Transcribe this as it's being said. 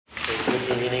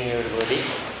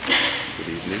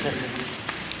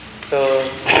So,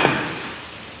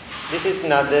 this is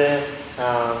another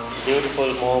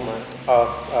beautiful moment of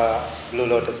Blue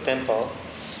Lotus Temple.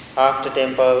 After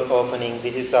temple opening,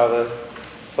 this is our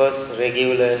first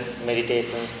regular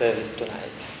meditation service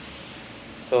tonight.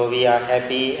 So we are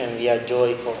happy and we are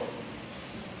joyful.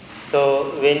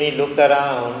 So when we look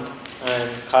around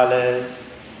and colors,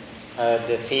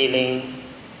 the feeling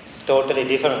is totally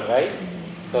different, right?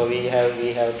 So we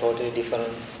have totally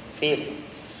different feeling.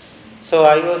 So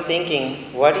I was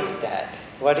thinking, what is that?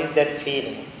 What is that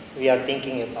feeling we are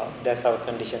thinking about? That's our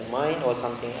conditioned mind or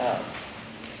something else,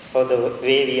 or the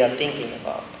way we are thinking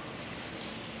about.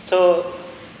 So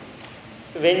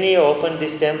when we opened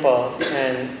this temple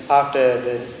and after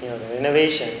the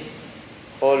renovation,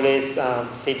 always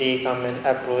city come and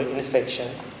approve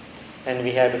inspection, and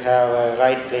we had to have a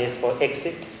right place for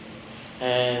exit,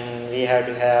 and we had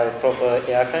to have proper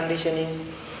air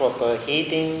conditioning, proper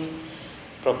heating,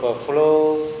 proper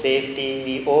flow, safety.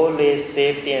 We always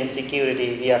safety and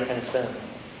security we are concerned.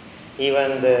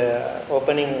 Even the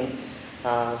opening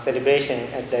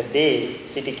celebration at that day,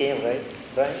 city came, right?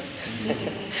 Right?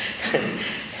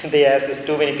 They asked, "It's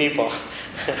too many people."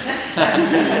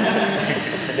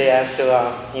 They asked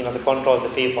to control the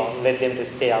people, let them to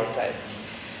stay outside.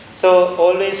 So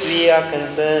always we are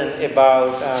concerned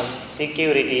about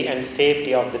security and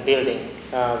safety of the building,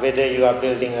 whether you are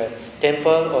building a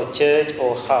temple or church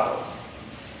or house.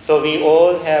 So we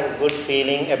all have a good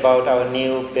feeling about our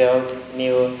new built,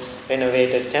 new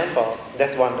renovated temple.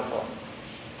 That's wonderful.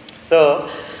 So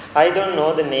I don't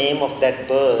know the name of that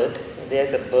bird.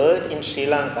 There's a bird in Sri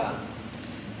Lanka.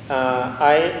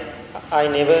 I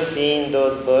never seen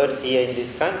those birds here in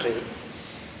this country.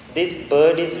 This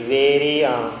bird is very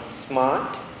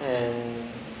smart and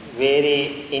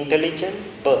very intelligent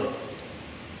bird.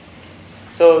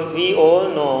 So we all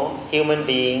know human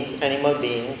beings, animal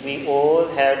beings, we all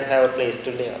have to have a place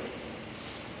to live.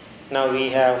 Now we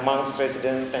have monks'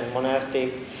 residence and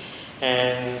monastics,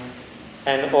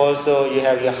 and also you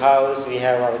have your house, we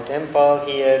have our temple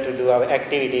here to do our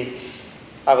activities.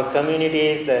 Our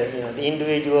communities, the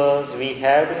individuals, we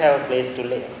have to have a place to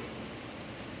live.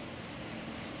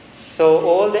 So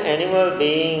all the animal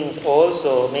beings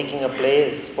also making a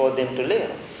place for them to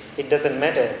live. It doesn't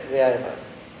matter wherever,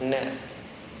 nest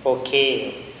or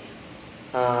cave,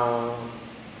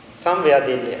 somewhere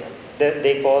they live.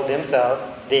 They call themselves,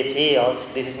 they feel,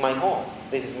 this is my home,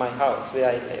 this is my house where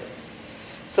I live.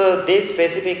 So this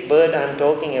specific bird I'm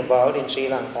talking about in Sri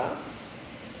Lanka,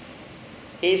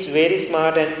 he is very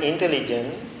smart and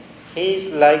intelligent. He is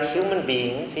like human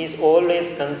beings. He is always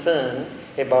concerned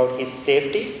about his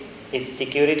safety, his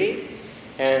security,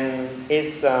 and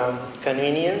his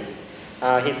convenience,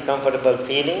 his comfortable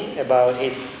feeling about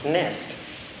his nest,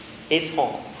 his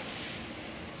home.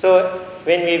 So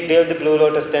when we build the Blue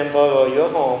Lotus Temple or your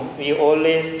home, we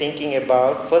always thinking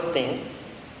about, first thing,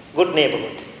 good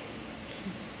neighborhood.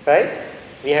 Right?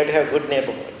 We have to have good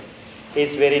neighborhood.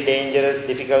 It's very dangerous,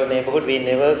 difficult neighborhood. We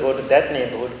never go to that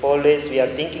neighborhood. Always we are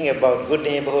thinking about good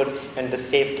neighborhood and the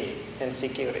safety and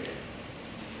security.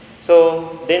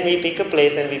 So then we pick a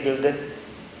place and we build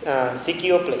a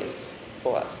secure place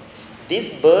for us. This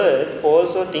bird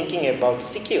also thinking about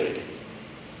security.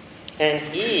 And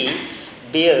he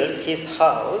builds his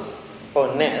house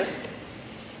or nest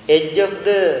edge of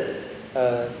the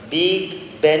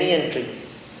big banyan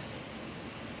trees.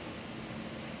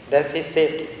 That's his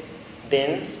safety.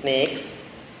 Then snakes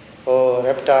or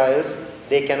reptiles,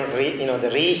 they cannot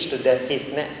reach to his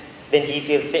nest. Then he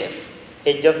feels safe.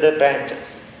 Edge of the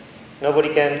branches. Nobody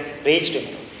can reach to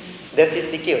him. That's his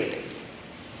security.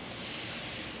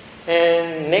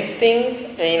 And next things,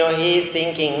 he is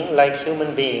thinking like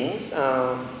human beings.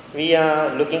 We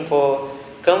are looking for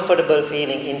comfortable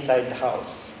feeling inside the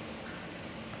house.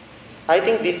 I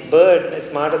think this bird is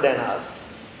smarter than us.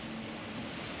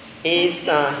 He is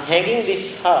hanging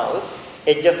this house,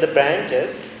 edge of the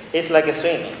branches, is like a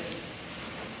swing.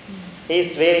 He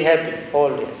is very happy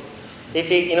always. If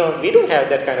we don't have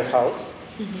that kind of house,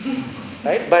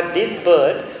 right? But this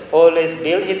bird always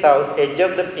build his house edge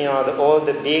of all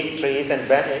the big trees and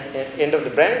end of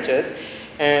the branches,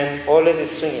 and always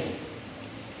is swinging.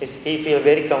 He feel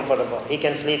very comfortable. He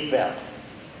can sleep well,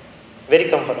 very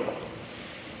comfortable.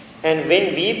 And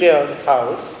when we build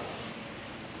house,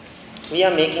 we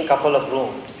are making couple of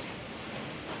rooms.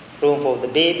 Room for the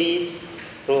babies,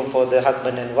 room for the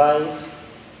husband and wife,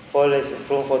 always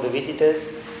room for the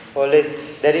visitors. Always,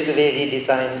 that is the way we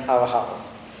design our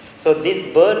house. So this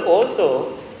bird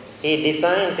also, he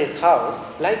designs his house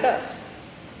like us.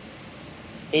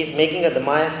 He is making the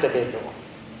master bedroom,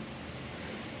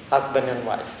 husband and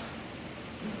wife.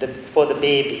 for the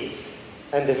babies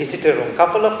and the visitor room.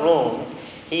 Couple of rooms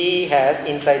he has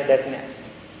inside that nest.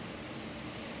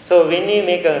 So when we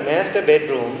make a master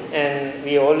bedroom, and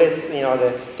we always,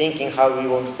 the thinking how we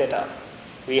want to set up.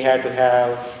 We have to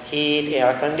have heat,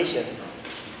 air condition.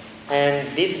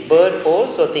 And this bird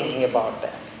also thinking about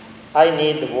that. I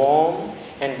need the warm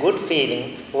and good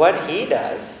feeling. What he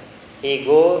does, he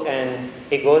goes and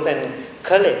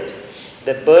collect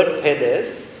the bird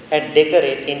feathers and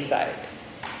decorate inside.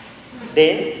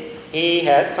 Then he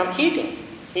has some heating.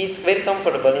 He is very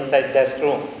comfortable inside that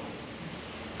room.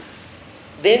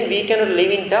 Then we cannot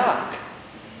live in dark.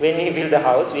 When we build the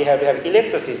house, we have to have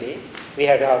electricity, we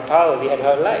have to have power, we have to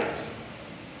have lights.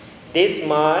 This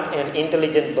smart and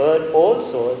intelligent bird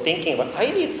also thinking about, I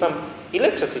need some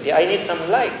electricity, I need some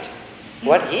light.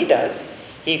 What he does,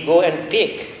 he go and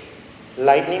pick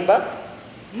lightning bug,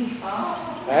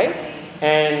 right?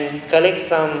 And collect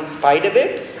some spider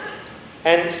webs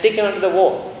and stick it onto the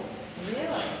wall.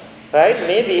 Right?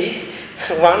 Maybe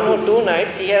 1 or 2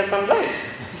 nights he has some lights.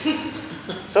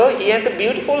 So he has a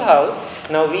beautiful house.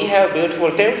 Now we have a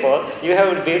beautiful temple. You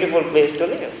have a beautiful place to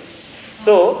live.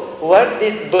 So what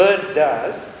this bird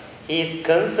does, he is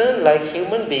concerned like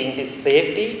human beings, his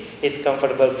safety, his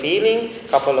comfortable feeling,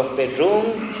 couple of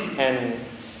bedrooms and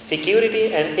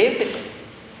security and everything.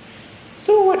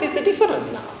 So what is the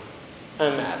difference now? I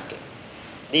am asking.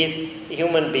 These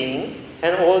human beings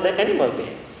and all the animal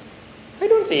beings. I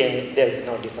don't see there is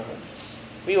no difference.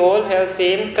 We all have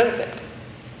same concept.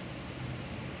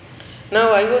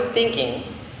 Now I was thinking,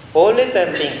 always I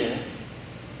am thinking,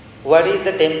 what is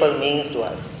the temple means to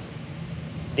us?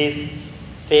 This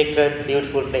sacred,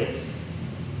 beautiful place.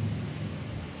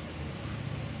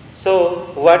 So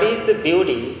what is the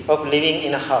beauty of living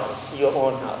in a house, your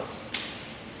own house?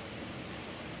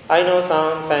 I know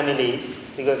some families,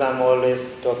 because I'm always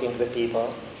talking to the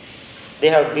people, they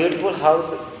have beautiful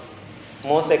houses,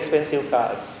 most expensive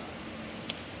cars,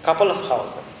 couple of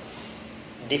houses,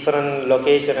 different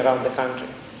location around the country.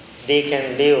 They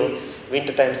can live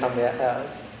wintertime somewhere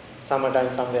else, summertime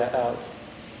somewhere else.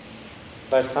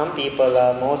 But some people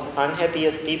are most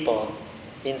unhappiest people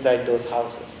inside those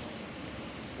houses.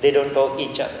 They don't talk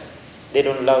each other. They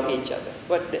don't love each other.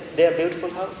 But they are beautiful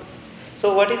houses.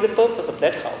 So what is the purpose of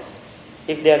that house?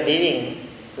 If they are living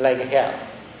like hell,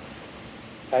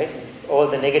 right? All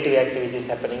the negative activities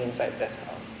happening inside that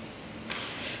house.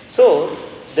 So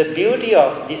the beauty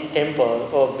of this temple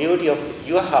or beauty of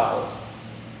your house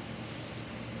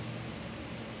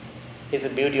is the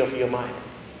beauty of your mind.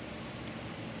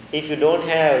 If you don't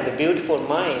have the beautiful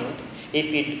mind,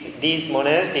 these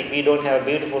monastic, we don't have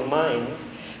beautiful minds,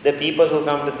 the people who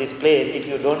come to this place, if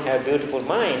you don't have beautiful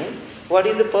minds, what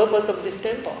is the purpose of this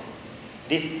temple?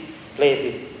 This place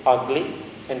is ugly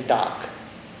and dark.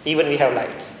 Even we have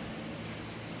lights.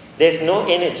 There's no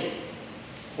energy,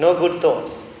 no good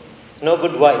thoughts, no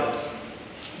good vibes.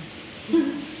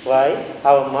 Why?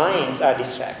 Our minds are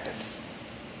distracted.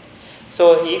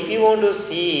 So if you want to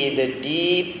see the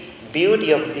deep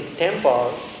beauty of this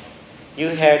temple, you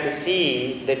have to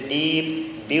see the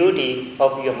deep beauty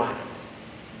of your mind.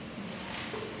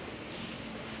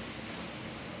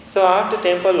 So after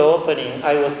temple opening,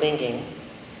 I was thinking,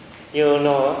 we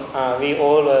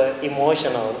all were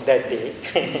emotional that day.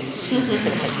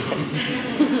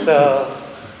 So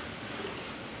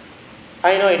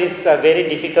I know it is a very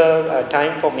difficult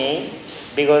time for me,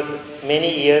 because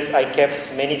many years I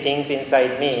kept many things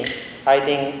inside me.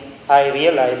 I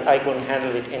realized I couldn't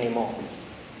handle it anymore.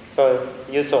 So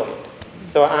you saw it.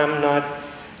 So I'm not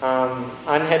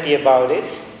unhappy about it.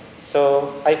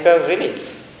 So I felt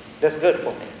relief. That's good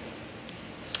for me.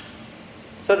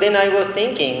 So then I was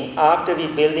thinking, after we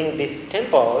building this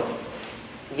temple,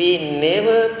 we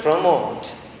never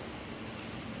promote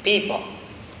people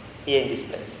here in this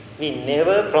place. We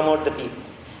never promote the people.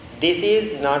 This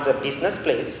is not a business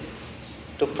place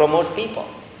to promote people.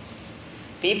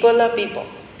 People are people.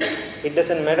 It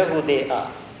doesn't matter who they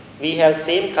are. We have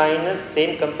same kindness,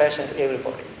 same compassion to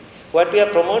everybody. What we are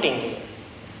promoting here?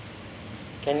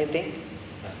 Can you think?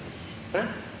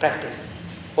 Practice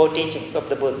or teachings of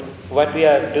the Buddha. What we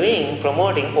are doing,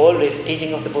 promoting always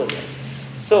teaching of the Buddha.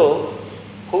 So,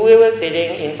 whoever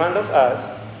sitting in front of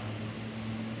us,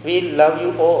 we love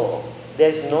you all. There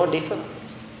is no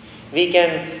difference. We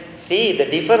can see the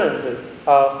differences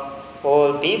of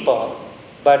all people,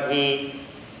 but we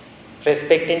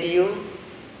respecting you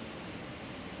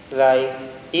like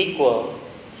equal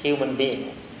human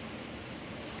beings.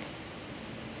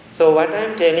 So what I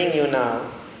am telling you now,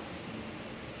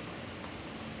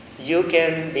 you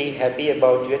can be happy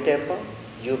about your temple.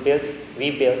 You built,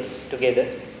 we built together.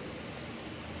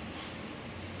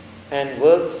 and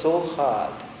work so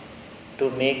hard to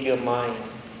make your mind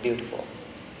beautiful.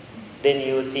 Then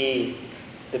you see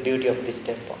the beauty of this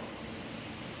temple.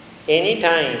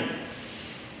 Anytime,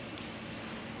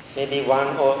 maybe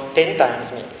 1 or 10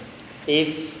 times maybe,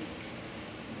 if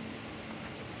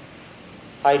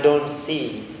I don't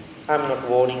see, I'm not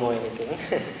warning or anything,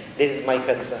 this is my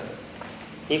concern.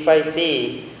 If I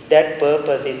see that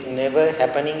purpose is never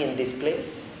happening in this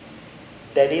place,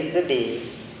 that is the day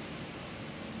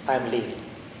I'm leaving.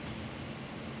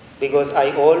 Because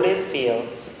I always feel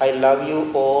I love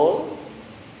you all,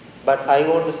 but I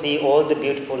want to see all the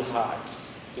beautiful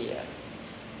hearts here.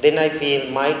 Then I feel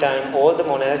my time, all the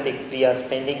monastic we are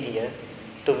spending here,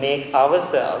 to make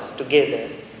ourselves together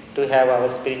to have our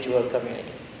spiritual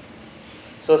community.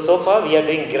 So far we are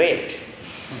doing great.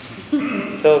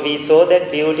 So we saw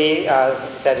that beauty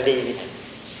Saturday evening.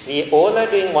 We all are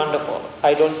doing wonderful.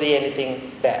 I don't see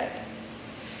anything bad.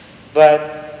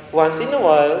 But once in a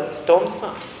while, storms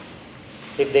comes.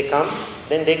 If they comes,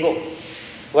 then they go.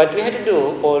 What we have to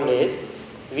do always,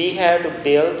 we have to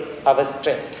build our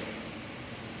strength.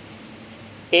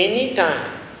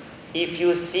 Anytime, if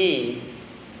you see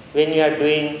when you are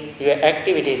doing your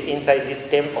activities inside this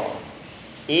temple,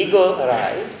 ego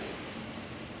arise,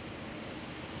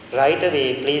 right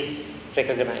away please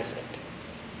recognize it.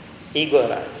 Ego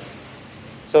arise.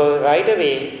 So right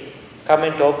away come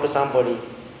and talk to somebody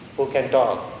who can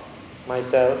talk,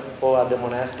 myself or other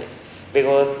monastic.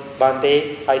 Because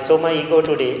Bhante, I saw my ego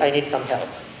today, I need some help.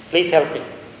 Please help me.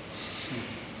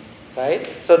 Right?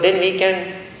 So then we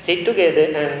can sit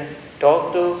together and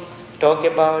talk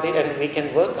about it, and we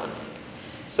can work on it.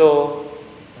 So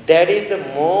that is the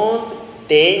most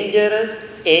dangerous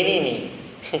enemy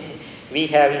we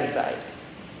have inside.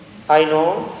 I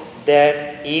know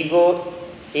that ego,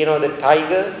 the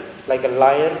tiger, like a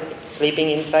lion sleeping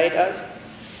inside us,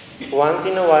 once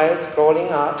in a while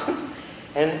scrolling up,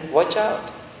 and watch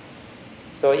out.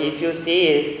 So if you see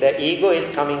it, the ego is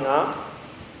coming up,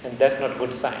 and that's not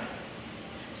good sign.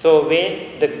 So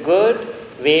when the good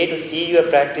way to see your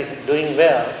practice doing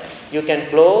well, you can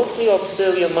closely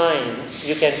observe your mind.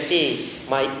 You can see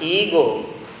my ego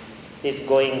is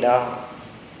going down.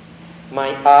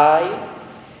 My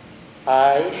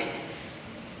I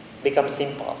become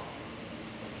simple.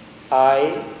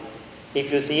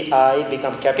 If you see I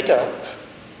become capital,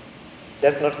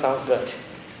 that's not sounds good.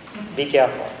 Be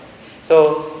careful.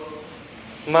 So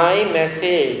my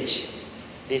message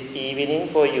this evening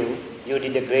for you, you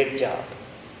did a great job.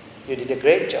 You did a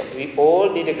great job. We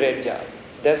all did a great job.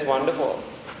 That's wonderful.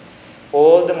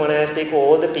 All the monastic,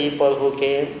 all the people who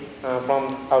came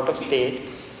from out of state,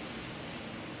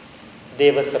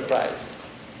 they were surprised.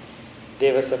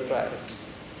 They were surprised.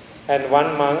 And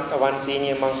one monk, one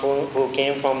senior monk who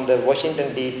came from the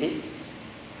Washington D.C.,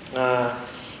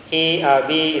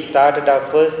 we started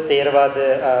our first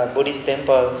Theravada Buddhist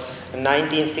temple in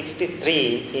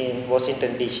 1963 in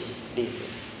Washington D.C.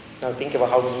 Now think about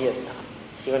how many years now,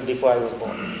 even before I was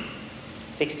born,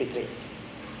 63.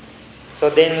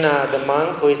 So then the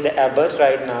monk who is the abbot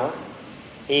right now,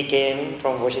 he came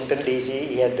from Washington D.C.,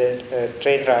 he had the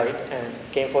train ride and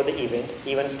came for the event,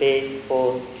 even stayed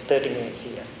for 30 minutes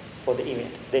here for the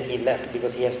event. Then he left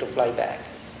because he has to fly back.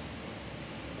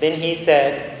 Then he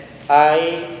said,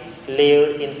 I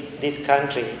lived in this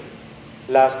country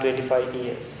last 25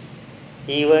 years.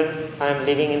 Even I am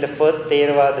living in the first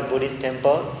Theravada Buddhist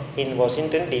temple in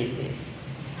Washington D.C.,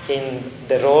 in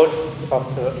the road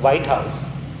of the White House,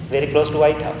 very close to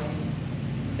White House.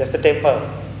 That's the temple.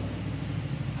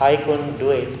 I couldn't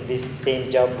do it, this same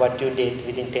job what you did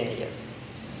within 10 years.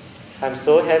 I'm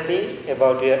so happy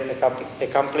about your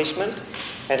accomplishment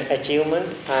and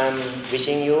achievement. I'm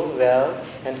wishing you well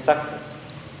and success.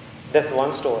 That's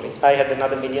one story. I had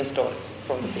another million stories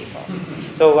from the people.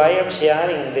 So why I'm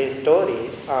sharing these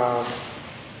stories,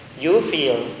 you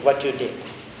feel what you did.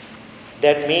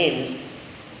 That means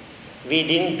we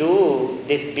didn't do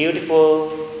this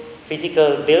beautiful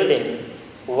physical building.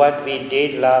 What we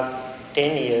did last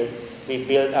 10 years, we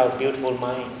built our beautiful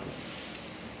minds.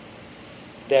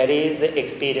 That is the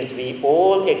experience we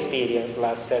all experienced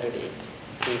last Saturday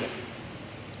evening.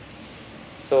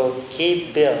 So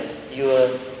keep build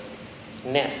your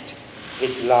nest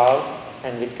with love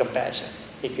and with compassion.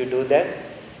 If you do that,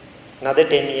 another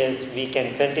 10 years we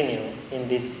can continue in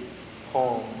this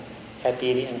home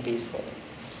happily and peacefully.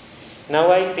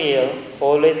 Now I feel,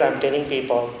 always I'm telling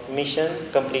people,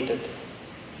 mission completed.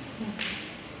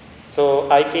 So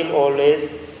I feel always,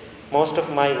 most of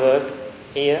my work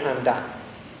here I'm done.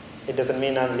 It doesn't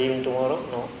mean I'm leaving tomorrow,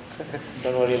 no.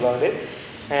 Don't worry about it.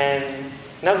 And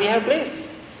now we have place.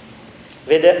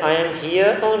 Whether I am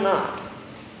here or not,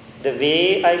 The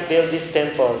way I build this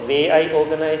temple, way I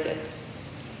organize it,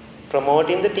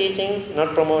 promoting the teachings,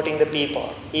 not promoting the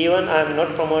people. Even I am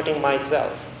not promoting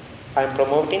myself. I am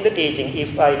promoting the teaching.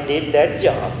 If I did that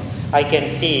job, I can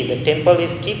see the temple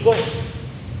is keep going.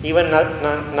 Even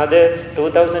another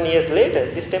 2000 years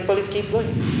later, this temple is keep going.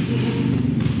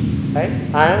 Right?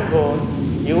 I am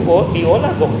gone, we all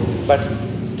are gone, but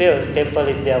still temple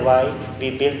is there. Why?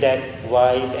 We build that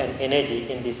vibe and energy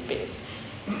in this space.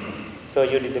 So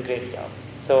you did a great job.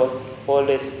 So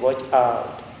always watch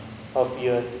out of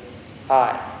your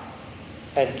eye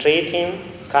and treat him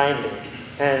kindly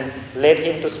and let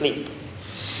him to sleep,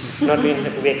 not when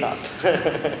to wake up.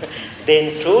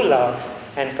 Then true love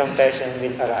and compassion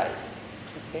will arise.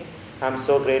 Okay? I'm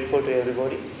so grateful to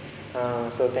everybody.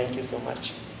 So thank you so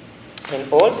much.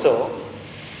 And also,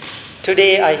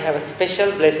 today I have a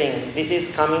special blessing. This is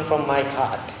coming from my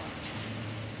heart.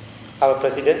 Our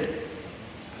president,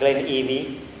 Glenn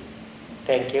Evie,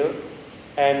 thank you.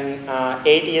 And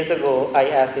 8 years ago, I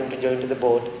asked him to join to the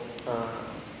board.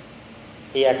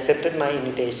 He accepted my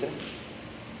invitation.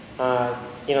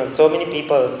 So many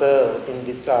people serve in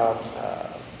this,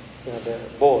 the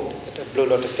board at Blue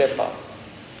Lotus Temple.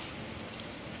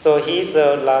 So he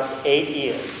served last 8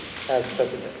 years as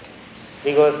president.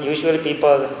 Because usually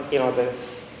people,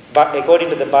 according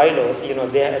to the bylaws,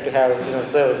 they have to have,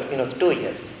 served, 2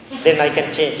 years. Then I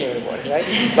can change everybody, right?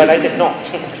 But I said, no,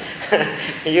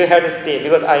 you have to stay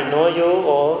because I know you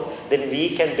all, then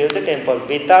we can build the temple.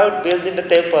 Without building the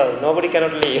temple, nobody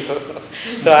cannot leave.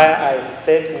 So I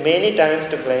said many times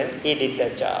to Glenn, he did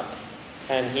that job.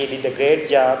 And he did a great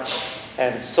job.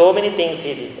 And so many things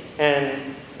he did.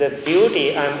 And the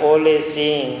beauty I'm always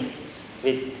seeing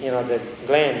with, the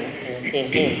Glenn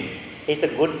in him, he's a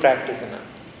good practitioner.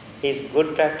 He's a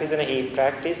good practitioner. He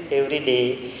practices every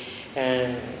day.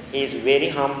 And he is very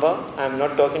humble. I'm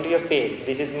not talking to your face.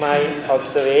 This is my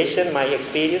observation, my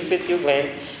experience with you, Glenn.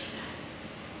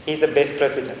 He's the best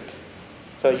president.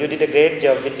 So you did a great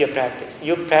job with your practice.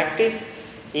 You practice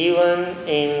even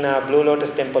in Blue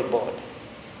Lotus Temple Board,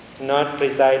 not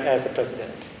preside as a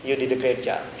president. You did a great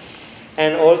job.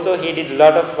 And also he did a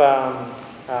lot of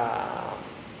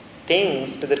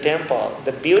things to the temple.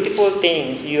 The beautiful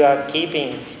things you are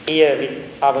keeping here with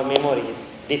our memories.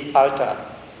 This altar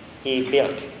he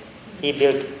built. He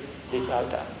built this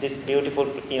altar. This beautiful,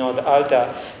 the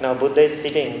altar. Now Buddha is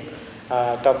sitting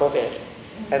top of it.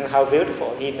 And how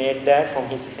beautiful. He made that from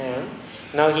his hand.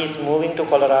 Now he's moving to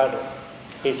Colorado.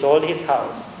 He sold his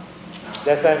house.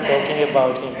 That's why I'm talking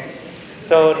about him.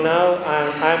 So now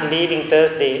I'm leaving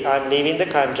Thursday. I'm leaving the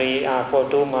country for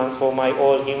 2 months for my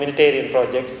all humanitarian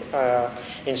projects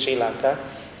in Sri Lanka.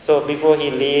 So before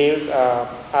he leaves,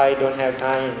 I don't have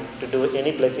time to do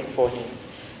any blessing for him.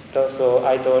 So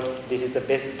I thought this is the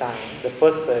best time. The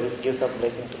first service gives some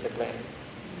blessing to the Glenn.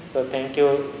 So thank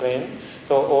you, Glenn.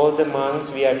 So all the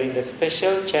monks, we are doing the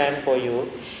special chant for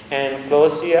you. And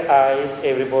close your eyes,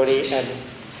 everybody, and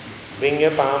bring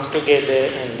your palms together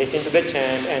and listen to the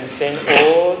chant and send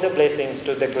all the blessings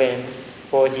to the Glenn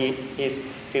for his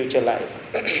future life.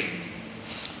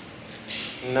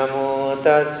 Namo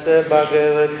tassa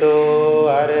bhagavato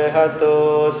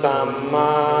arahato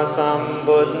samma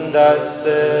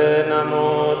sambuddhassa.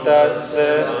 Namo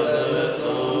tassa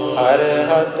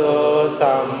arahato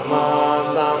samma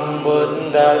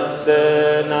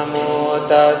sambuddhassa. Namo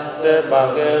tassa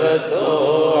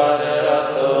bhagavato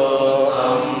arahato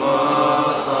samma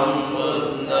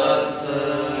sambuddhassa.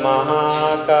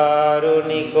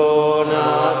 Mahakaruniko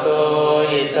nato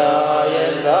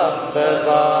hitaya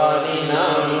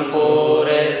sabbavaninam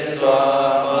puretva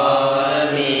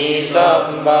parami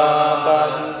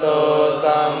sabbhapanto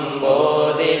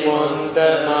sambodhi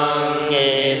muntamang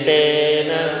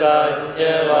etena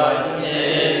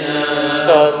sajjavanyena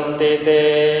sontite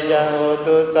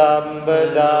jahotu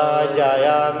sambada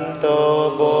jayanto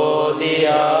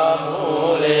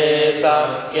bodhiyamule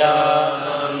sakya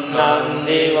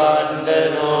Nandi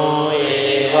Vandano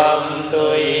Evam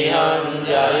Tuihan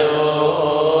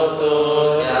Jayo Tu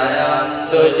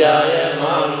Sujaya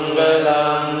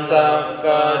Mangalam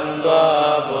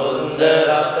Sakkantva Buddha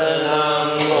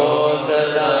Ratanam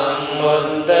Osadam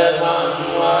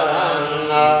Uddamang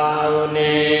Varang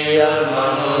Auneyam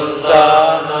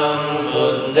Manussanam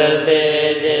Buddha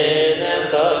Tejena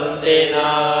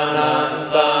Santinana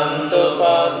Santu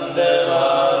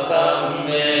Pandava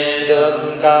Samme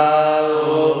Dukkha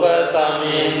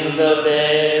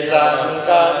Upasamindute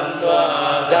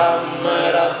Sankantva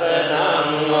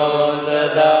Dhammaratanam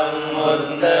Osadam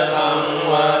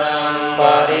Uddamang Varam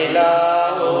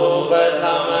Parila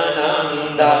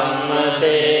Upasamanam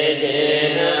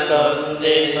Dhammatejena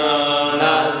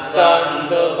Santinana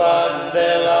Santu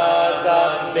බන්ධවා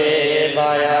සම්බේ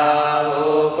භයා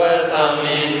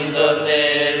උපසමින්තු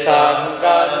තේ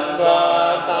සක්කත්වා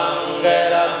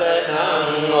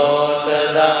සංඝරතනං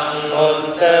ඕසදං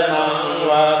උත්තමං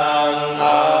වරං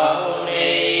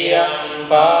ආහුනේයං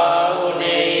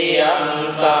පාහුනේයං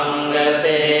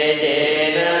සංගතේ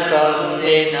ජේන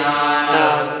සොන්දිනානස්සන්තු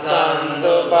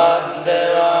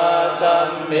පද්දවා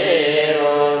සම්බේ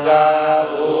රෝගා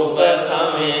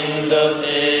උපසමින්තු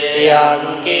තේ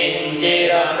යං කිංචි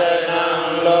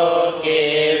රතනං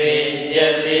ලෝකේ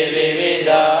විඤ්ඤති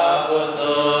විවිධා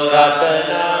පුතු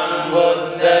රතනං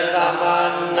බුද්ධ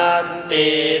සමන්නත්ති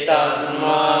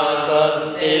තස්මා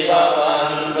සොත්ති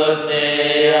භවන්තු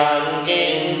තේ යං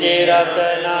කිංචි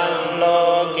රතනං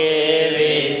ලෝකේ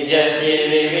විඤ්ඤති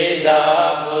විවිධා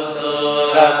පුතු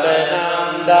රතනං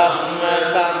ධම්ම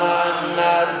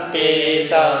සමන්නත්ති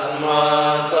තස්මා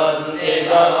සොත්ති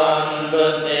භවන්තු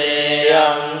තේ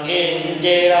යං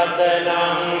කිංචි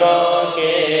රතනං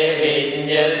ලෝකේ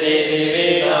විඤ්ඤති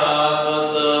විවිධා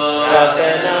පුතු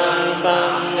රතනං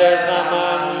සංඝ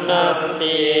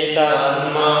සමන්නත්ති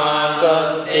තස්මා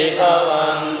සොත්ති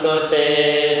භවන්තු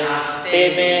තේ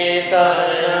තිමේ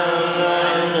සරණං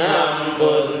අඤ්ඤං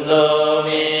බුද්ධෝ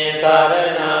මේ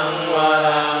සරණං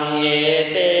වරං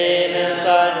යේතේන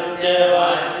සච්ච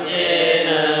වඤ්ඤේන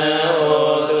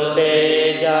හෝතු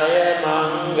තේ ජය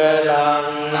මංගලං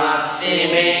නත්ති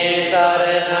මේ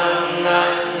සරණං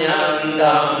අඤ්ඤං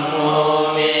ධම්මෝ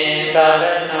මේ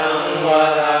සරණං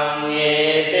වරං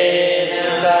යේතේන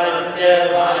සච්ච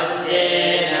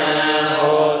වඤ්ඤේන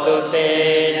හෝතු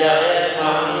තේ ජය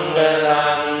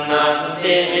මංගලං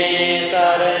නත්ති මේ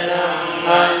සරණං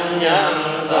අඤ්ඤං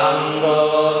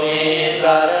සංඝෝ මේ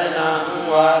සරණං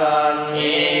වරං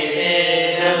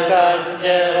යේතේන සච්ච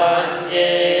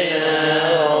වඤ්ඤේන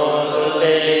හෝතු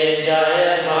තේ ජය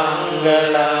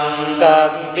මංගලං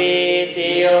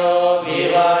සම්පීතියෝ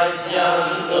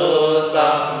විවජ්ජන්තු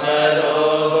සම්බ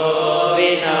රෝගෝ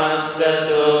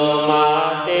විනස්සතු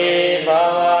මාතේ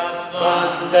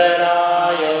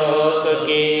භවන්තරායෝ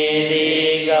සුඛී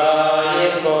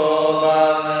දීඝායුකෝ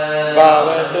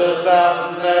භවතු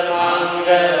සම්බ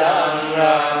මංගලං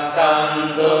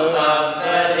රක්ඛන්තු සම්බ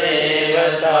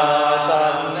දේවතා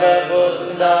සම්බ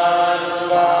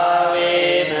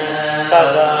බුද්ධානුභාවේන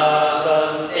සදා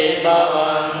සොත්ති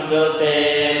භවන්තු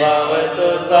තේ භවතු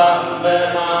සම්බ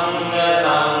මංගලං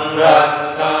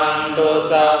රක්ඛන්තු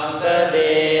සම්බ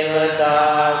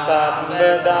දේවතා සම්බ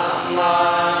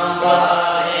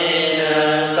ධම්මානුභාවේන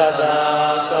සදා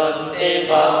සොත්ති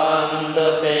භවන්තු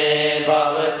තේ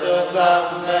භවතු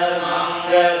සම්බ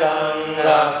මංගලං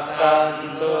රක්ඛන්තු